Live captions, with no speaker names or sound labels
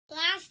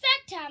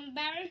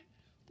September,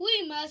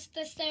 we must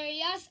the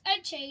serious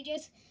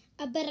changes.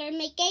 A better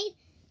make it,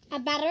 a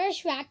better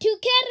try to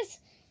kids.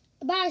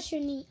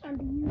 Bashani on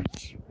the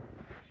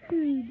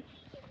YouTube.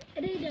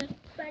 Reader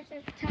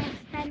versus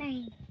test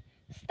name.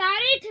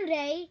 Started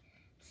today,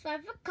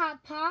 Surfer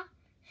Kappa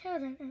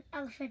showed an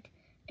elephant.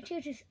 It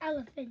chooses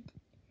elephant.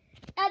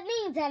 That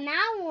means that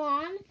now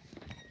on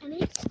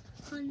any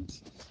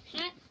hunt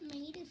hat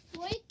made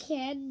for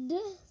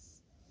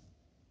kids.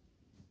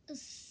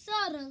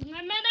 Settle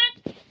my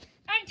minute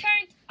and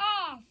turned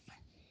off.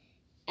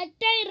 A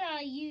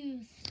data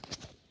use.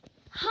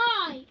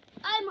 Hi,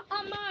 I'm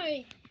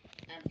Amari.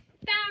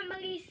 A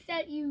family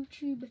set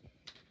YouTube.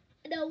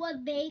 There was a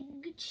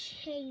big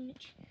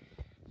change.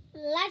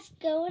 Let's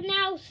go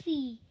now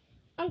see.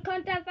 On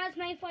content was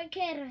made for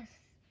kids.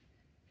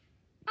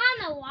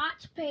 On the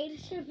watch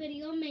page, the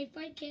video made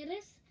for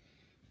kids.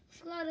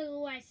 Slaughter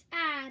was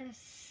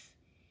ads.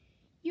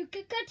 You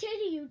can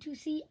continue to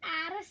see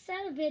ad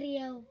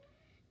video,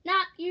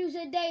 not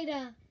user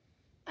data.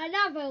 In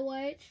other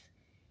words,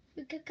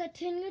 you can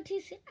continue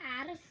to see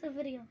ad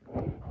video.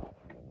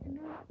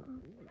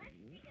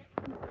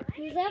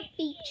 User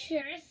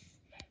features.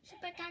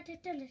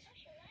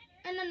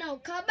 And then no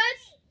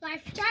comments,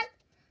 live chat,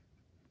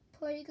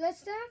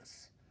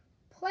 playlists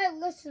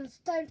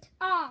turned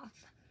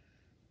off.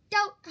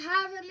 Don't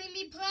have a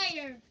mini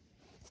player.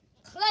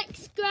 Click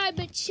subscribe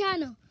to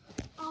channel.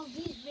 All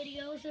these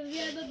videos are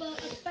available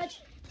at the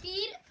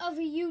feed of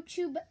a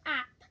YouTube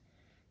app.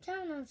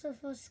 Channel for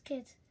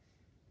kids.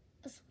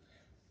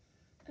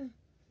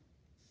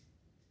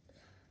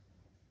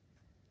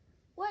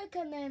 Work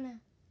on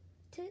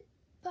to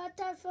put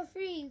that for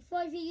free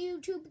for the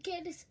YouTube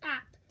Kids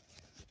app.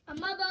 On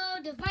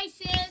mobile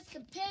devices,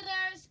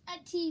 computers,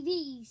 and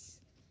TVs.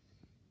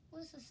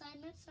 With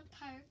assignments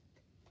apart,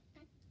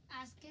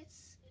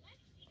 askets,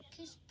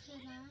 kids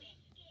pinner.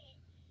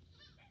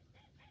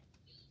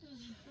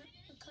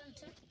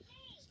 Content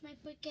is made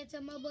for kids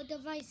on mobile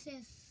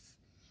devices.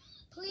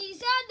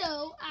 Please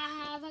know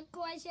I have a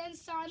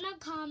questions on the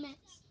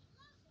comments.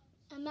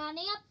 And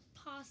many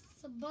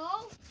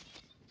possible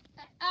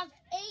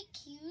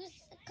FAQs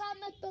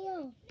comment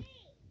below.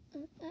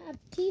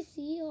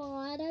 FTC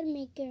or other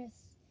makers.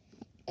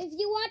 If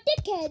you want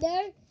to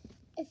cater,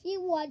 if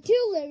you want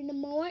to learn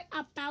more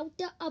about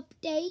the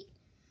update,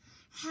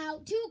 how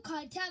to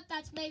content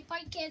that's made for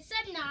kids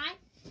and not,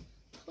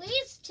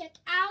 please check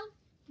out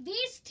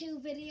these two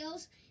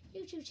videos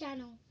YouTube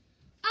channel.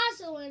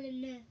 Also want to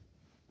know.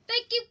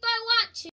 Thank you for watching.